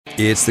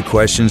It's the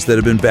questions that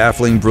have been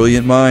baffling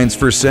brilliant minds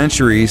for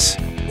centuries,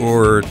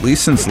 or at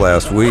least since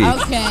last week.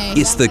 Okay.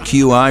 It's the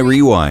QI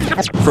Rewind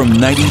from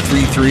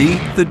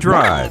 93.3 The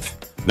Drive.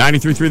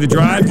 93.3 The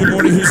Drive. Good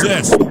morning. Who's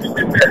this?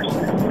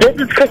 This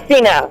is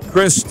Christina.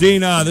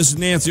 Christina. This is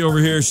Nancy over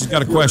here. She's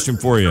got a question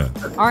for you.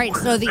 All right,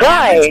 so the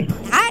Hi.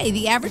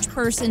 the average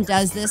person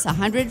does this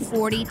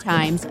 140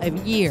 times a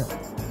year.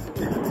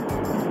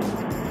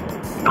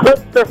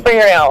 Clips their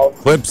fingernails.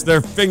 Clips their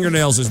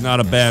fingernails is not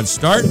a bad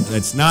start.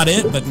 That's not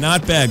it, but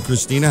not bad.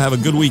 Christina, have a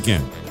good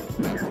weekend.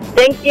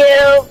 Thank you.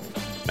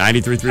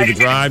 93.3 The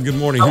Drive. Good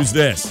morning. Who's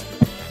this?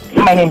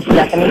 My name's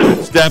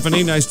Stephanie.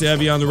 Stephanie, nice to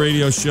have you on the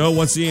radio show.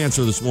 What's the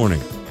answer this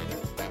morning?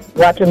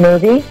 Watch a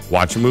movie.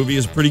 Watch a movie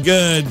is pretty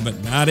good,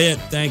 but not it.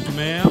 Thank you,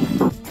 ma'am.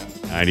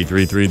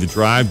 93.3 The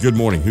Drive. Good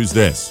morning. Who's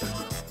this?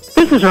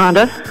 This is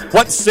Rhonda.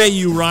 What say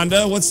you,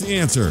 Rhonda? What's the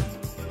answer?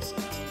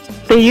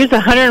 They use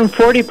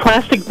 140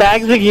 plastic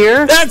bags a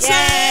year. That's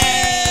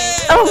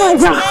it! Oh,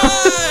 my God.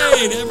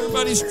 Right.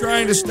 Everybody's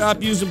trying to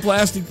stop using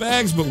plastic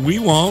bags, but we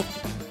won't.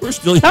 We're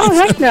still using Oh,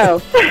 heck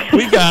no.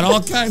 We got all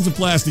kinds of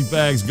plastic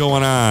bags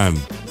going on.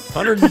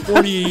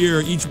 140 a year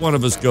each one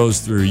of us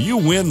goes through. You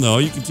win, though.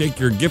 You can take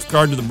your gift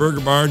card to the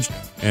Burger Barge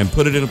and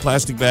put it in a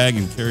plastic bag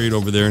and carry it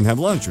over there and have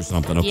lunch or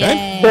something,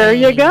 okay? Yay. There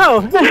you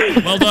go.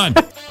 Well done.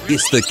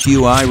 It's the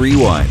QI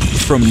Rewind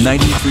from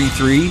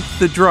 93.3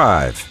 The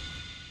Drive.